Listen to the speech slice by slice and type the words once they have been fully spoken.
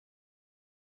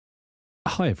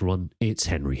Hi everyone, it's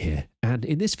Henry here, and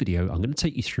in this video I'm going to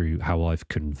take you through how I've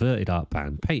converted up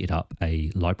and painted up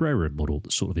a librarian model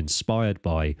that's sort of inspired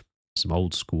by some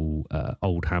old school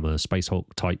Oldhammer Space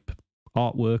Hulk type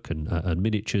artwork and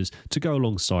miniatures to go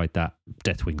alongside that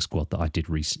Deathwing squad that I did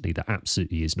recently that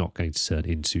absolutely is not going to turn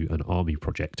into an army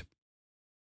project.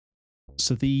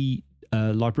 So the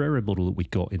librarian model that we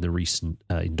got in the recent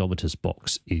Indomitus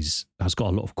box has got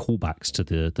a lot of callbacks to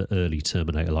the early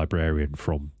Terminator Librarian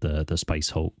from the Space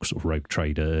Hulk sort of Rogue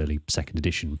Trader early second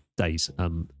edition days,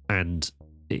 and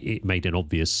it made an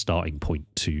obvious starting point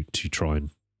to try and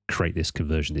create this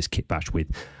conversion, this kit bash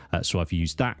with. So I've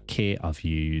used that kit, I've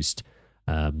used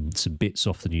some bits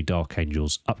off the new Dark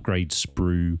Angels upgrade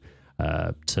sprue,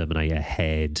 Terminator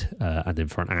head, and then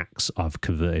for an axe I've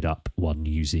converted up one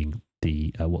using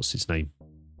the what's its name,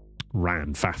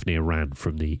 Fafnir Ran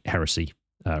from the Heresy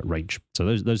range. So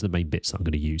those are the main bits that I'm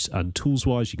going to use. And tools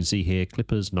wise, you can see here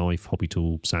clippers, knife, hobby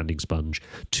tool, sanding sponge,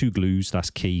 2 glues, that's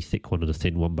key, thick one and a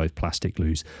thin one, both plastic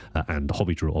glues, and the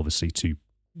hobby drill obviously to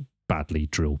badly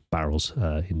drill barrels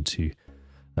into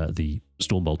the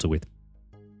Stormbolter with.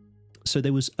 So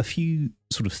there was a few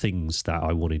sort of things that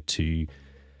I wanted to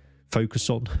focus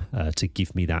on to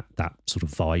give me that sort of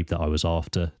vibe that I was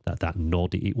after, that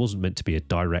nod. It wasn't meant to be a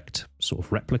direct sort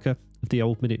of replica of the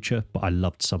old miniature, but I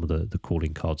loved some of the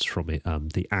calling cards from it.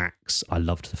 The axe, I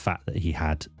loved the fact that he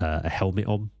had a helmet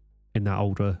on in that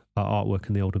older artwork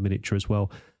and the older miniature as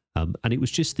well. And it was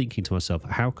just thinking to myself,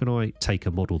 how can I take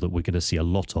a model that we're going to see a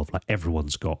lot of, like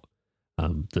everyone's got,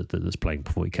 that's playing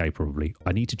 40k probably.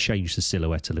 I need to change the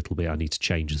silhouette a little bit. I need to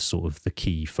change the sort of the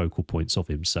key focal points of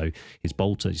him. So his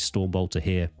bolter, his Stormbolter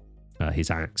here,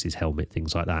 his axe, his helmet,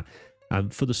 things like that.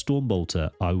 For the Stormbolter,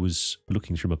 I was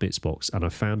looking through my bits box and I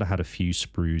found I had a few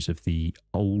sprues of the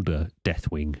older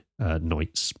Deathwing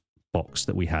Knights box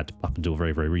that we had up until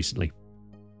very, very recently.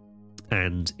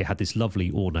 And it had this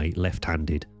lovely ornate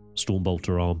left-handed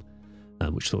Stormbolter arm,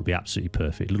 which I thought would be absolutely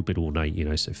perfect. A little bit ornate, you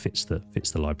know, so it fits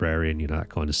the librarian, you know, that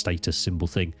kind of status symbol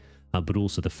thing. But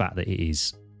also the fact that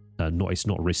it's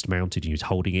not wrist mounted, you're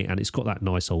holding it, and it's got that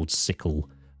nice old sickle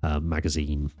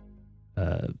magazine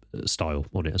style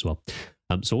on it as well.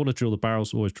 So I want to drill the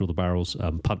barrels, always drill the barrels,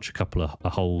 punch a couple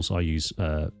of holes. I use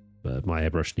my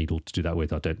airbrush needle to do that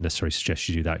with. I don't necessarily suggest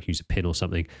you do that. Use a pin or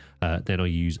something. Then I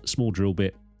use a small drill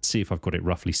bit, see if I've got it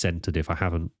roughly centered. If I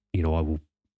haven't, you know, I will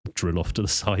drill off to the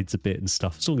sides a bit and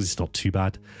stuff, as long as it's not too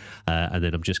bad. And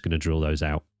then I'm just going to drill those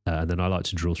out. And then I like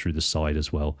to drill through the side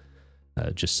as well,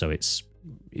 just so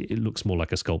it looks more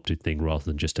like a sculpted thing rather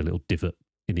than just a little divot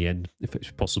in the end, if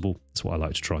it's possible. That's what I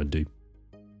like to try and do.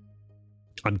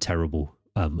 I'm terrible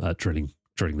at drilling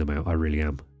them out. I really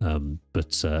am.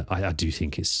 But I do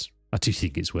think it's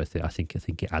worth it. I think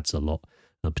it adds a lot,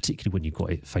 particularly when you've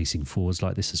got it facing forwards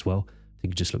like this as well. I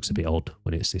think it just looks a bit odd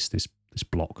when it's this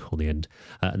block on the end.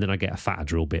 And then I get a fatter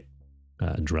drill bit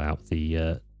and drill out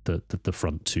the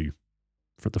front two,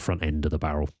 for the front end of the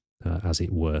barrel, as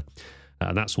it were.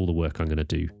 And that's all the work I'm going to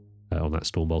do on that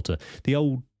Stormbolter. The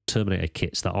old Terminator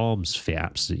kits, the arms fit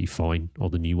absolutely fine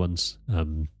on the new ones.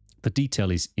 The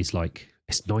detail is like,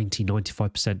 it's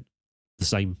 90-95% the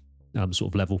same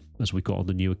sort of level as we've got on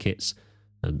the newer kits.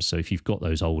 So if you've got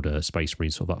those older Space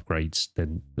Marine sort of upgrades,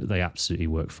 then they absolutely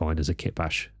work fine as a kit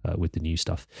bash with the new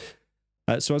stuff.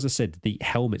 So as I said, the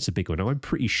helmet's a big one. Now I'm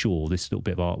pretty sure this little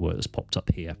bit of artwork that's popped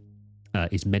up here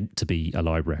is meant to be a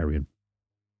librarian.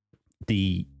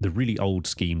 The really old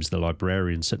schemes, the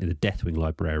librarian, certainly the Deathwing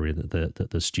librarian that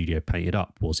the studio painted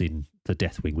up was in the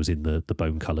Deathwing was in the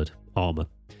bone-coloured armour.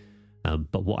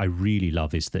 But what I really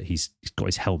love is that he's got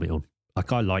his helmet on.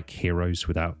 Like, I like heroes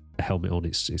without a helmet on.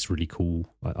 It's really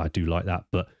cool. I do like that.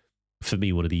 But for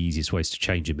me, one of the easiest ways to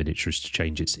change a miniature is to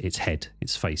change its head,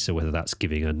 its face. So whether that's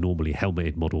giving a normally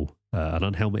helmeted model an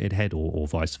unhelmeted head or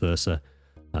vice versa,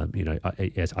 you know, I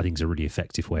think it's a really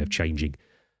effective way of changing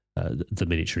the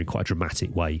miniature in quite a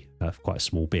dramatic way, quite a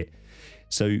small bit.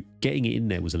 So getting it in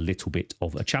there was a little bit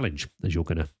of a challenge, as you're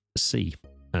going to see.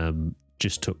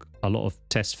 Just took a lot of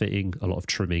test fitting, a lot of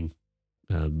trimming,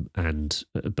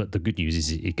 but the good news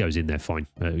is it goes in there fine.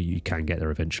 You can get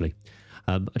there eventually.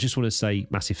 I just want to say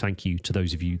massive thank you to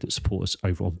those of you that support us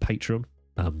over on Patreon.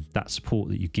 That support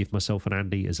that you give myself and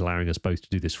Andy is allowing us both to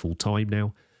do this full time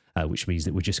now, which means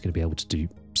that we're just going to be able to do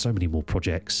so many more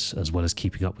projects, as well as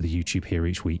keeping up with the YouTube here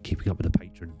each week, keeping up with the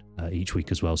Patreon each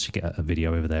week as well. So you get a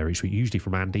video over there each week, usually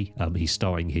from Andy. He's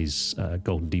starting his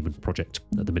Golden Demon project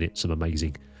at the minute, some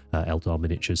amazing Eldar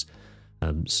miniatures.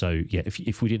 So yeah,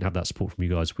 if we didn't have that support from you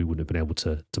guys, we wouldn't have been able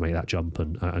to make that jump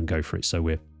and go for it. So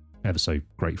we're ever so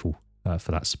grateful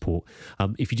for that support.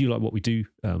 If you do like what we do,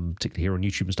 particularly here on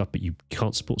YouTube and stuff, but you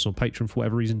can't support us on Patreon for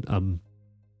whatever reason,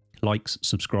 likes,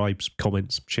 subscribes,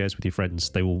 comments, shares with your friends,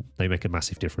 they make a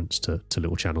massive difference to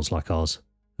little channels like ours.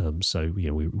 So you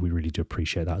know, we really do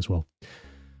appreciate that as well.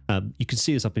 You can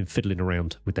see as I've been fiddling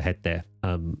around with the head there,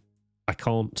 I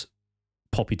can't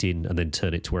pop it in and then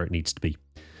turn it to where it needs to be.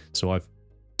 So I've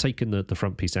taken the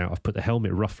front piece out. I've put the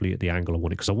helmet roughly at the angle I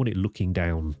want it, because I want it looking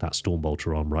down that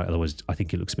Stormbolter arm, right? Otherwise, I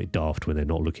think it looks a bit daft when they're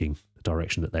not looking the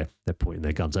direction that they're pointing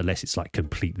their guns, unless it's like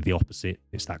completely the opposite.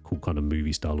 It's that cool kind of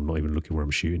movie style. I'm not even looking where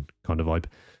I'm shooting kind of vibe.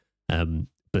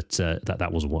 But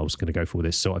that wasn't what I was going to go for with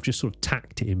this. So I've just sort of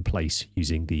tacked it in place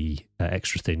using the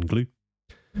extra thin glue.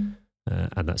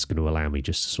 And that's going to allow me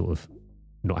just to sort of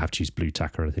not have to use blue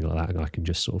tack or anything like that. And I can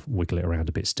just sort of wiggle it around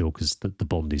a bit still, because the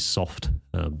bond is soft.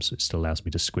 So it still allows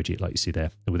me to squidge it like you see there.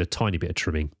 And with a tiny bit of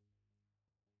trimming,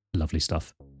 lovely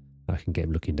stuff. I can get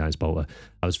him looking down his bolter.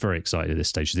 I was very excited at this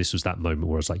stage. This was that moment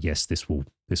where I was like, yes, this will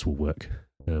work.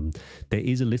 There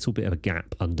is a little bit of a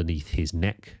gap underneath his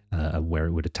neck and where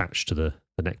it would attach to the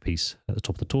neck piece at the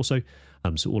top of the torso.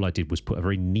 So all I did was put a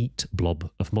very neat blob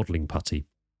of modelling putty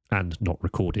and not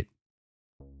record it.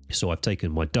 So I've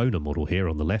taken my donor model here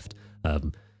on the left.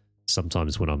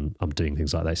 Sometimes when I'm doing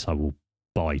things like this, I will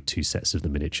buy 2 sets of the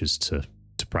miniatures to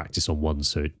practice on one,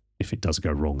 so if it does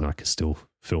go wrong, I can still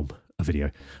film a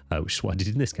video, which is what I did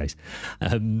in this case.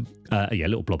 Yeah, a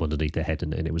little blob underneath the head,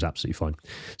 and it was absolutely fine.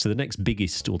 So the next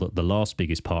biggest, or the last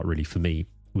biggest part really for me,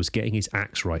 was getting his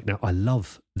axe right. Now, I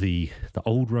love the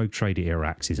old Rogue Trader era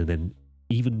axes, and then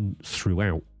even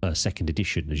throughout second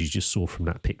edition, as you just saw from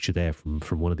that picture there from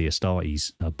one of the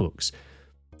Astartes books,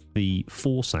 the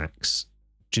Force axe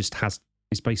just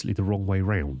is basically the wrong way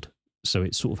round. So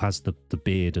it sort of has the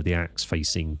beard of the axe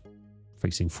facing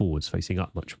forwards, facing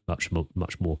up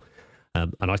much more.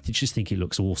 And I just think it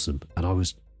looks awesome. And I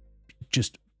was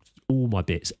just all my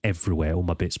bits everywhere, all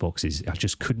my bits boxes. I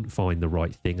just couldn't find the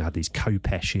right thing. I had these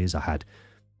KITBASHs, I had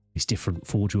these different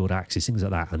Forge World axes, things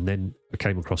like that. And then I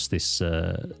came across this,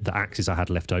 the axes I had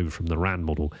left over from the Rand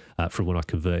model from when I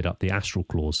converted up the Astral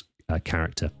Claws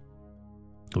character,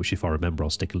 which, if I remember, I'll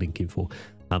stick a link in for.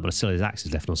 And I still had his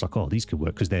axes left, and I was like, oh, these could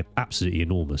work, because they're absolutely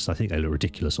enormous. I think they look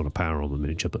ridiculous on a power armor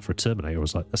miniature, but for a Terminator, I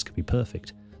was like, this could be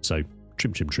perfect. So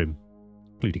trim,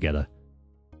 glue together.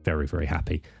 Very, very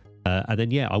happy. And then,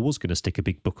 yeah, I was going to stick a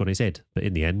big book on his head, but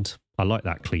in the end, I like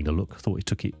that cleaner look. I thought he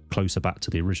took it closer back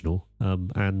to the original.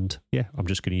 And yeah, I'm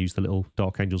just going to use the little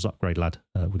Dark Angels upgrade lad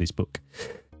with his book.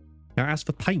 Now, as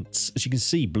for paints, as you can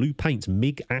see, blue paints,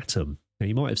 MIG Atom. Now,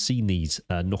 you might have seen these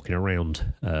knocking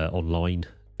around online.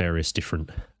 Various different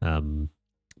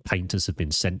painters have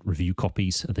been sent review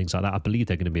copies and things like that. I believe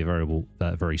they're going to be available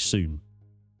very soon.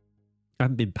 I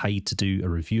haven't been paid to do a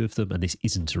review of them, and this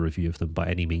isn't a review of them by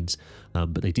any means,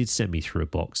 but they did send me through a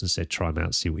box and said, try them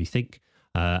out, see what you think.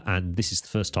 And this is the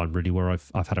first time really where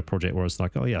I've had a project where I was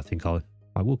like, oh yeah, I think I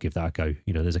will give that a go.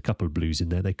 You know, there's a couple of blues in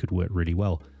there. They could work really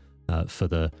well for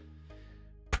the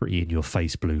pretty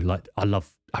in-your-face blue. Like, I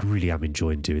really am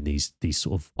enjoying doing these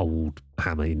sort of old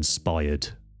Hammer-inspired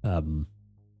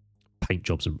paint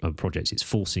jobs and projects. It's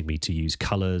forcing me to use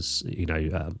colours, you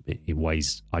know, in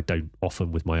ways I don't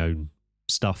often with my own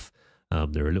stuff.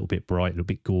 They're a little bit bright, a little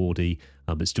bit gaudy,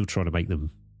 but still trying to make them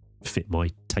fit my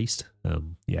taste.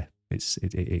 Yeah,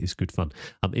 it's good fun.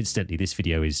 Incidentally, this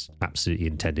video is absolutely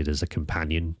intended as a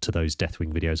companion to those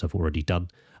Deathwing videos I've already done.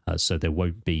 So there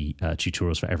won't be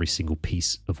tutorials for every single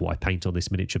piece of what I paint on this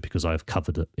miniature, because I have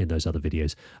covered it in those other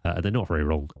videos. And they're not very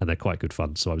long, and they're quite good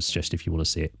fun. So I would suggest, if you want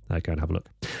to see it, go and have a look.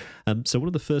 So one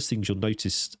of the first things you'll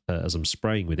notice as I'm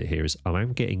spraying with it here is I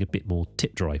am getting a bit more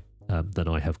tip dry than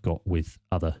I have got with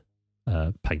other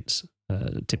paints.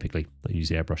 Typically, I use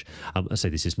the airbrush. I say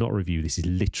this is not a review. This is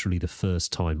literally the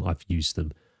first time I've used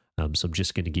them. So I'm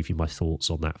just going to give you my thoughts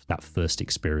on that first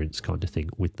experience kind of thing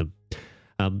with them.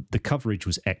 The coverage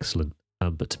was excellent,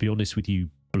 but to be honest with you,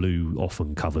 blue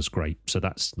often covers great, so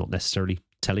that's not necessarily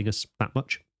telling us that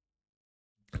much.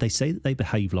 They say that they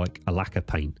behave like a lacquer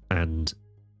paint, and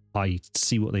I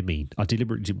see what they mean. I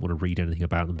deliberately didn't want to read anything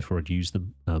about them before I'd used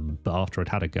them, but after I'd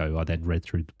had a go, I then read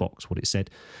through the box what it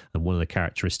said, and one of the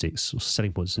characteristics or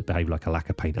selling points is it behave like a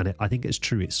lacquer paint, and I think it's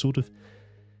true. It's sort of,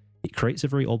 it creates a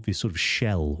very obvious sort of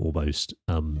shell almost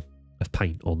of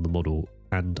paint on the model,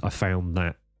 and I found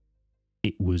that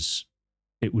it was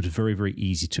very, very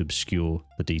easy to obscure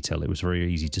the detail. It was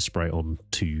very easy to spray it on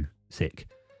too thick.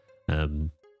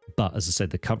 But as I said,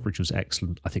 the coverage was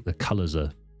excellent. I think the colours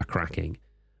are cracking.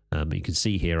 You can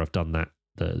see here I've done that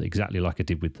exactly like I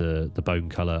did with the bone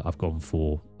colour. I've gone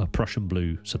for a Prussian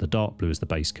blue, so the dark blue is the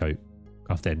base coat.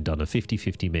 I've then done a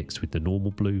 50-50 mix with the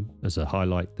normal blue as a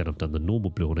highlight. Then I've done the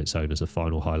normal blue on its own as a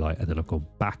final highlight. And then I've gone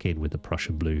back in with the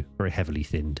Prussian blue, very heavily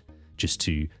thinned, just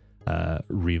to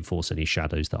reinforce any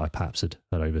shadows that I perhaps had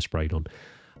oversprayed on.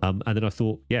 And then I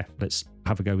thought, yeah, let's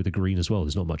have a go with the green as well.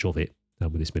 There's not much of it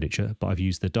with this miniature, but I've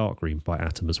used the dark green by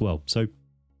Atom as well. So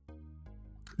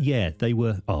yeah, they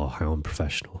were, oh, how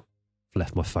unprofessional.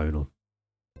 Left my phone on.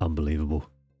 Unbelievable.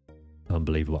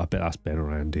 Unbelievable. I bet that's been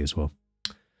around here as well.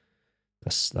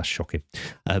 That's shocking.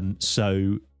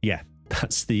 So yeah,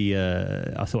 that's the,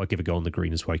 I thought I'd give a go on the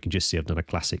green as well. You can just see I've done a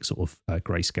classic sort of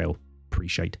grayscale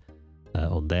pre-shade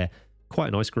on there. Quite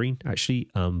a nice green actually,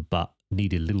 but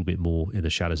needed a little bit more in the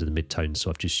shadows of the mid-tones, so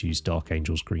I've just used Dark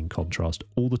Angels green contrast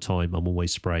all the time. I'm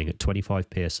always spraying at 25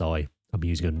 psi. I'm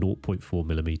using a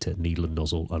 0.4mm needle and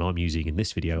nozzle, and I'm using in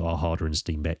this video our Harder and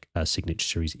Steenbeck Signature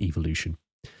Series Evolution.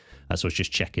 So I was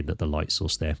just checking that the light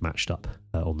source there matched up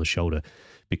on the shoulder,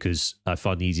 because I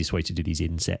find the easiest way to do these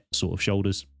inset sort of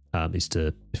shoulders is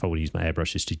to, if I want to use my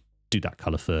airbrush, is to do that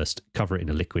colour first, cover it in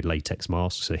a liquid latex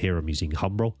mask. So here I'm using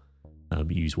Humbrol.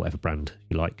 Use whatever brand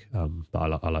you like, but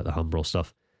I like the Humbrol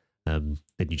stuff. Then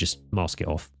you just mask it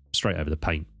off straight over the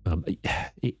paint.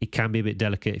 It can be a bit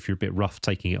delicate if you're a bit rough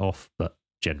taking it off, but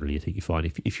generally I think you're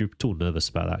fine. If you're at all nervous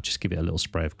about that, just give it a little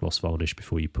spray of gloss varnish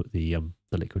before you put the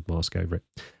liquid mask over it.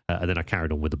 And then I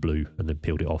carried on with the blue and then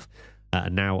peeled it off.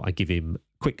 And now I give him a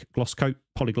quick gloss coat,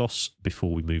 polygloss,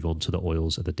 before we move on to the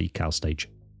oils at the decal stage.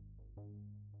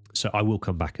 So I will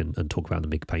come back and talk about the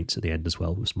MIG paints at the end as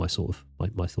well, with my sort of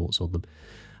my thoughts on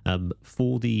them.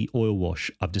 For the oil wash,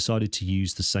 I've decided to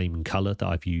use the same colour that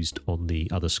I've used on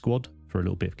the other squad for a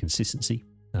little bit of consistency,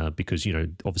 because, you know,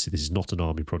 obviously this is not an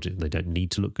army project and they don't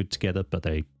need to look good together, but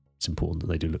it's important that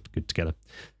they do look good together.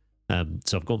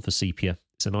 So I've gone for sepia.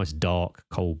 It's a nice dark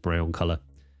cold brown colour,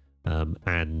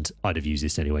 and I'd have used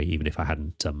this anyway, even if I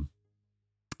hadn't done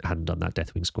that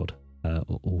Deathwing squad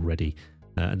already.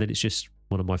 And then it's just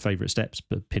one of my favourite steps,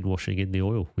 but pin washing in the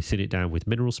oil. We thin it down with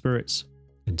mineral spirits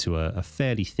into a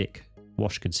fairly thick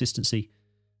wash consistency,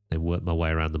 then work my way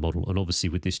around the model. And obviously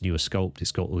with this newer sculpt,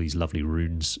 it's got all these lovely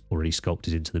runes already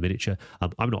sculpted into the miniature.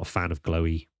 I'm not a fan of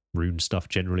glowy rune stuff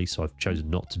generally, so I've chosen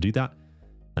not to do that.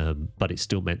 But it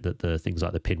still meant that the things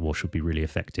like the pin wash would be really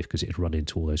effective because it'd run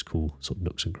into all those cool sort of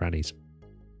nooks and crannies.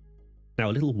 Now,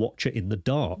 a little watcher in the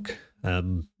dark.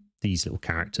 These little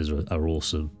characters are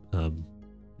awesome.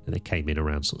 They came in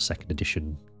around sort of 2nd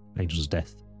edition Angels of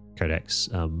Death Codex.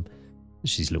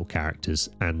 These little characters,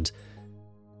 and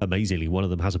amazingly one of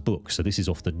them has a book. So this is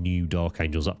off the new Dark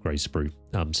Angels upgrade sprue.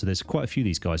 So there's quite a few of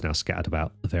these guys now scattered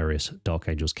about the various Dark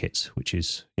Angels kits, which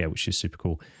is super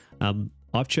cool.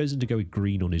 I've chosen to go with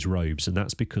green on his robes, and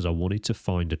that's because I wanted to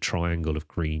find a triangle of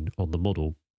green on the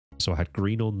model. So I had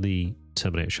green on the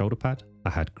Terminator shoulder pad,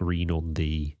 I had green on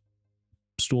the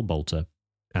Stormbolter,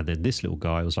 and then this little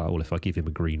guy, I was like, well, if I give him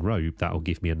a green robe, that'll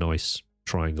give me a nice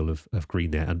triangle of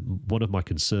green there. And one of my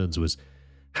concerns was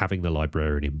having the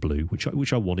Librarian in blue,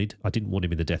 which I wanted. I didn't want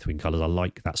him in the Deathwing colours. I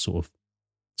like that sort of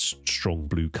strong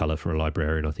blue colour for a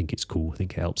Librarian. I think it's cool. I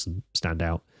think it helps them stand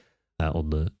out on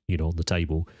the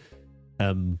table.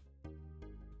 I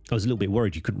was a little bit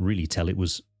worried you couldn't really tell it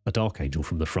was a Dark Angel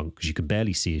from the front because you can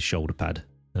barely see his shoulder pad.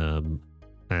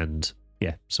 And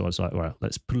yeah, so I was like, well,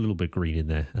 let's put a little bit of green in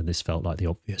there, and this felt like the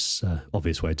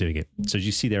obvious way of doing it. So as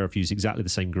you see there, I've used exactly the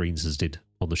same greens as did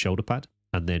on the shoulder pad,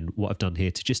 and then what I've done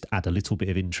here to just add a little bit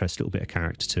of interest, a little bit of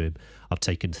character to him, I've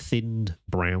taken thinned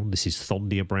brown. This is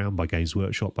Thondia Brown by Games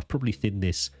Workshop. I've probably thinned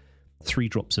this 3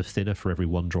 drops of thinner for every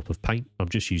 1 drop of paint. I'm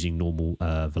just using normal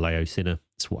Vallejo thinner.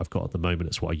 That's what I've got at the moment.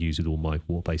 That's what I use with all my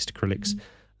war-based acrylics.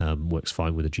 Works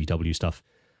fine with the GW stuff.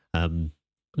 A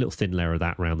little thin layer of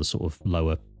that around the sort of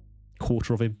lower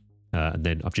quarter of him, and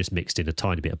then I've just mixed in a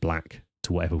tiny bit of black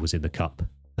to whatever was in the cup,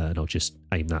 and I'll just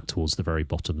aim that towards the very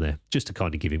bottom there, just to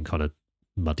kind of give him kind of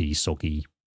muddy, soggy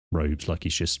robes, like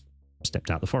he's just stepped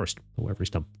out the forest or whatever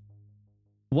he's done.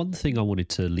 One thing I wanted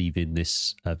to leave in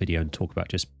this video and talk about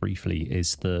just briefly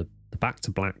is the back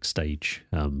to black stage.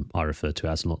 I refer to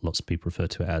it as, lots of people refer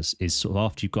to it as, is sort of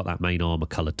after you've got that main armor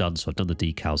color done. So I've done the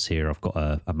decals here. I've got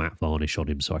a matte varnish on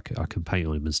him, so I can paint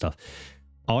on him and stuff.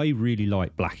 I really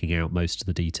like blacking out most of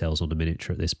the details on the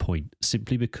miniature at this point,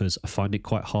 simply because I find it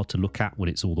quite hard to look at when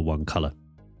it's all the one colour,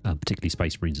 particularly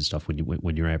Space Marines and stuff when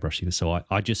you're airbrushing. So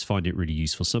I just find it really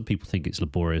useful. Some people think it's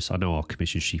laborious. I know our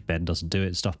Commission Chief Ben doesn't do it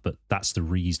and stuff, but that's the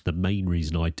main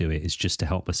reason I do it is just to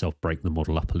help myself break the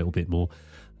model up a little bit more.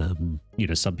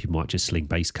 Some people might just sling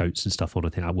base coats and stuff on. I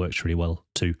think that works really well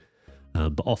too.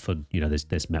 But often,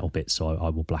 there's metal bits, so I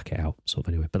will black it out sort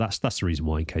of anyway. But that's the reason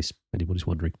why, in case anybody's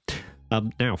wondering.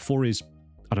 Now, for his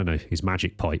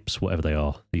magic pipes, whatever they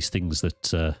are, these things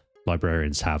that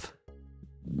librarians have,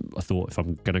 I thought if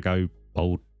I'm going to go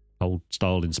old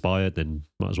style inspired, then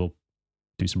might as well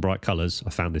do some bright colours. I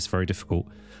found this very difficult.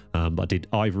 But I did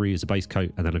ivory as a base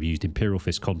coat, and then I've used Imperial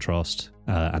Fist contrast,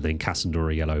 and then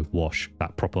Cassandra yellow wash,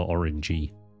 that proper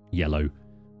orangey yellow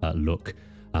look.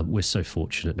 We're so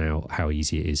fortunate now how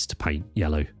easy it is to paint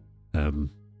yellow.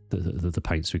 The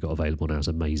paints we've got available now is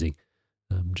amazing.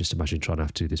 Just imagine trying to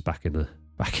have to do this back in the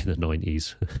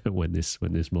 90s when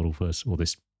this model first, or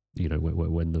this, you know,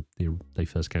 when they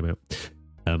first came out.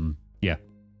 Yeah,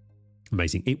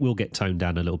 amazing. It will get toned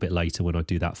down a little bit later when I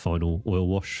do that final oil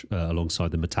wash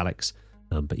alongside the metallics.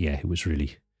 But yeah, it was really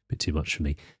a bit too much for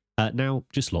me. Now,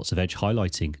 just lots of edge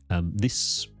highlighting.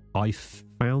 This, I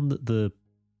found that the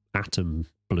Atom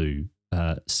Blue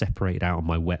separated out on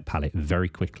my wet palette very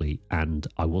quickly, and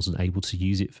I wasn't able to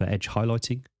use it for edge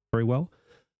highlighting very well.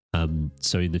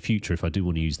 So in the future, if I do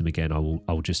want to use them again,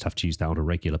 I'll just have to use that on a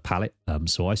regular palette.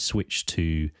 So I switched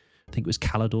to, I think it was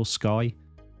Calidor Sky.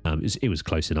 It was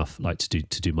close enough, like to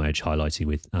do my edge highlighting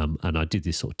with, and I did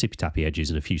this sort of tippy tappy edges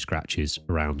and a few scratches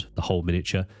around the whole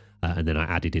miniature, and then I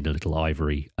added in a little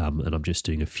ivory, and I'm just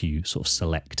doing a few sort of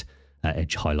select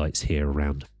edge highlights here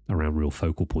around real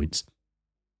focal points.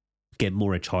 Again,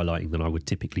 more edge highlighting than I would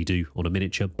typically do on a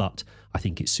miniature, but I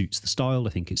think it suits the style. I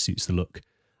think it suits the look.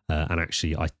 And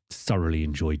actually, I thoroughly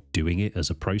enjoy doing it as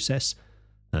a process.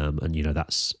 And, you know,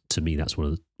 that's, to me, that's one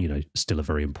of the, you know, still a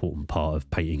very important part of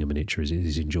painting a miniature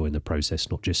is enjoying the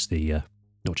process, not just the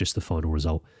final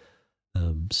result.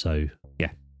 So,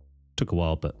 yeah, took a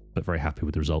while, but very happy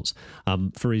with the results.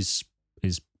 For his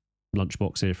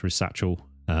lunchbox here, for his satchel,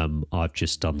 I've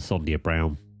just done Thondia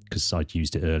Brown because I'd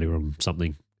used it earlier on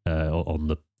something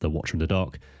on the Watcher in the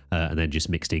Dark, and then just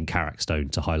mixed in Karak Stone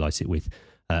to highlight it with.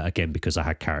 Again, because I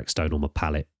had Karak Stone on my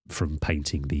palette from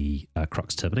painting the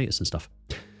Crux Terminators and stuff.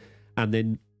 And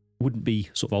then wouldn't be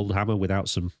sort of Oldhammer without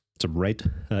some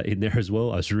red in there as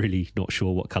well. I was really not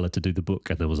sure what colour to do the book,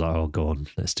 and then was like, oh, go on,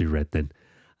 let's do red then.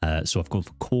 So I've gone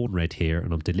for corn red here,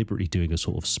 and I'm deliberately doing a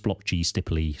sort of splotchy,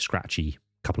 stipply, scratchy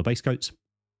couple of base coats.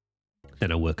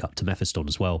 Then I work up to Mephiston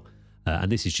as well.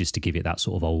 And this is just to give it that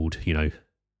sort of old, you know,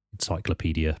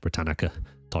 Encyclopedia Britannica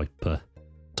type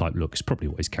look. It's probably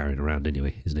what he's carrying around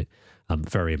anyway, isn't it?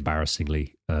 Very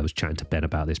embarrassingly, I was chatting to Ben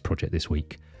about this project this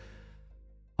week.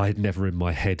 I had never in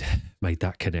my head made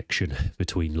that connection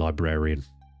between librarian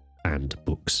and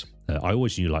books. I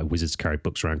always knew like wizards carried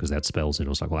books around because they had spells in. I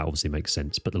was like, well, that obviously makes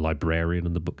sense. But the librarian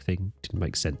and the book thing didn't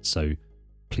make sense. So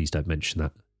please don't mention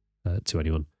that to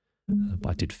anyone. But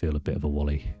I did feel a bit of a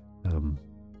wally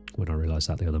when I realised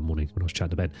that the other morning when I was chatting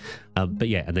to Ben. But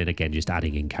yeah, and then again, just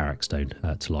adding in Karak Stone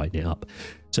to lighten it up.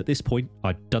 So at this point,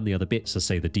 I'd done the other bits. I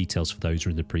say the details for those are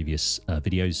in the previous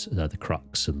videos, the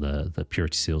crux and the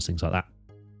purity seals, things like that.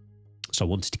 So I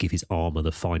wanted to give his armour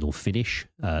the final finish.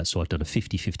 So I've done a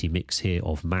 50-50 mix here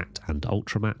of matte and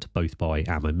ultra matte, both by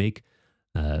Ammo Mig.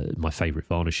 My favourite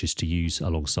varnishes to use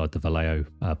alongside the Vallejo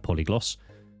Polygloss.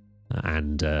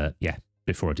 And yeah,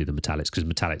 before I do the metallics, because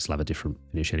metallics will have a different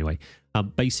finish anyway.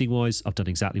 Basing wise, I've done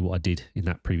exactly what I did in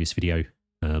that previous video.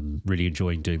 Really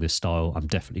enjoying doing this style. I'm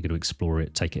definitely going to explore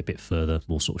it, take it a bit further,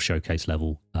 more sort of showcase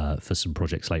level for some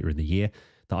projects later in the year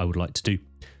that I would like to do.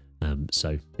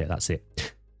 So yeah, that's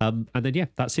it. And then yeah,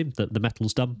 that's him. The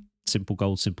metal's done. Simple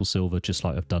gold, simple silver, just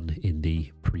like I've done in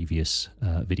the previous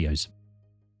videos.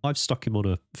 I've stuck him on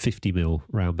a 50mm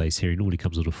round base here. He normally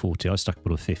comes on a 40. I stuck him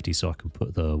on a 50 so I can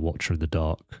put the Watcher in the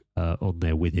Dark on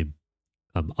there with him.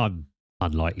 I'm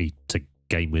unlikely to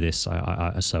game with this,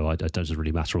 so it doesn't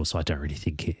really matter. Also, I don't really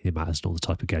think it matters, not the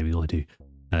type of gaming I do.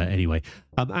 Anyway,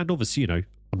 and obviously, you know,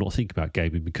 I'm not thinking about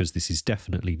gaming because this is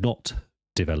definitely not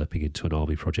developing into an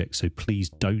army project. So please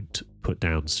don't put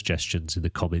down suggestions in the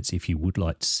comments if you would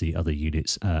like to see other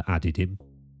units added in.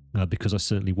 Because I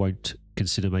certainly won't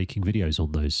consider making videos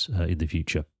on those in the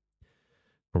future,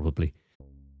 probably.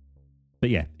 But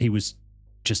yeah, it was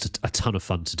just a ton of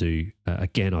fun to do.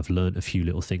 Again, I've learned a few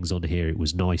little things on here. It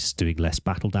was nice doing less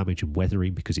battle damage and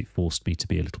weathering because it forced me to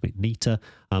be a little bit neater.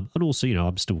 And also, you know,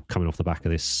 I'm still coming off the back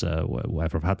of this,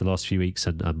 whatever I've had the last few weeks,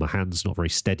 and my hand's not very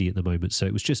steady at the moment. So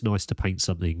it was just nice to paint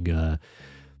something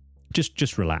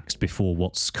just relaxed before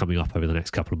what's coming up over the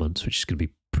next couple of months, which is going to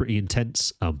be pretty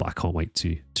intense, but I can't wait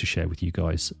to share with you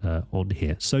guys on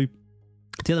here. So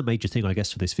the other major thing, I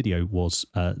guess, for this video was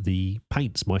the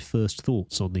paints, my first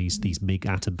thoughts on these MiG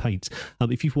Atom paints.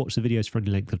 If you've watched the videos for any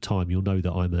length of time, you'll know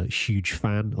that I'm a huge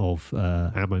fan of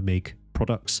Ammo Mig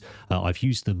products. I've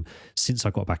used them since I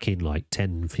got back in like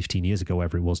 10, 15 years ago,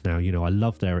 whatever it was now. You know, I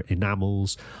love their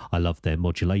enamels. I love their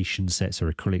modulation sets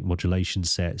or acrylic modulation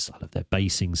sets. I love their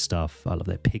basing stuff. I love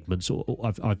their pigments.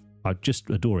 I just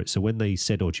adore it. So when they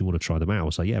said, oh, do you want to try them out? I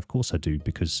was like, yeah, of course I do,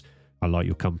 because I like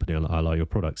your company. I like your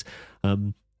products.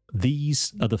 And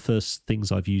These are the first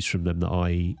things I've used from them that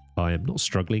I am not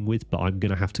struggling with, but I'm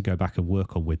going to have to go back and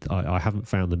work on with. I haven't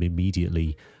found them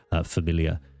immediately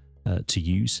familiar to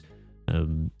use.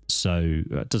 So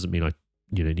that doesn't mean I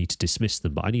need to dismiss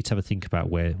them, but I need to have a think about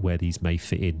where these may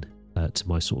fit in to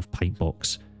my sort of paint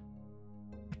box.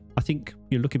 I think,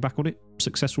 looking back on it,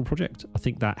 successful project. I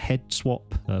think that head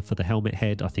swap for the helmet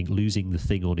head, I think losing the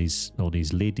thing on his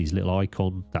lid, his little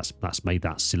icon, that's made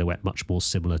that silhouette much more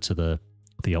similar to the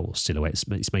old silhouette.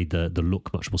 It's made the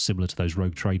look much more similar to those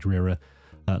Rogue Trader era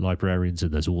librarians,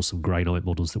 and those awesome Grey Knight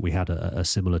models that we had at a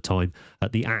similar time.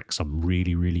 The axe I'm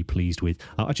really, really pleased with.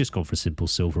 I've just gone for a simple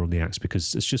silver on the axe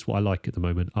because it's just what I like at the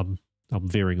moment. I'm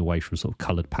veering away from sort of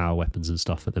coloured power weapons and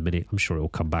stuff at the minute. I'm sure it'll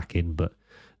come back in, but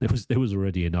there was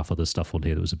already enough other stuff on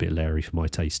here that was a bit leery for my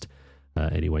taste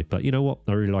anyway. But you know what?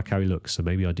 I really like how he looks, so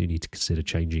maybe I do need to consider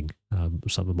changing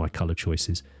some of my colour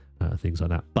choices, things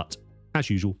like that. But as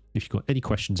usual, if you've got any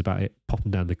questions about it, pop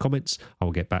them down in the comments. I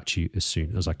will get back to you as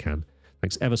soon as I can.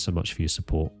 Thanks ever so much for your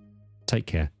support. Take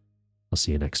care. I'll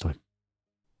see you next time.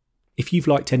 If you've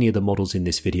liked any of the models in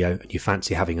this video and you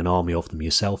fancy having an army of them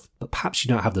yourself, but perhaps you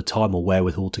don't have the time or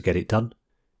wherewithal to get it done,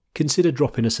 consider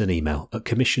dropping us an email at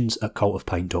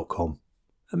commissions@cultofpaint.com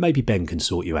and maybe Ben can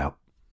sort you out.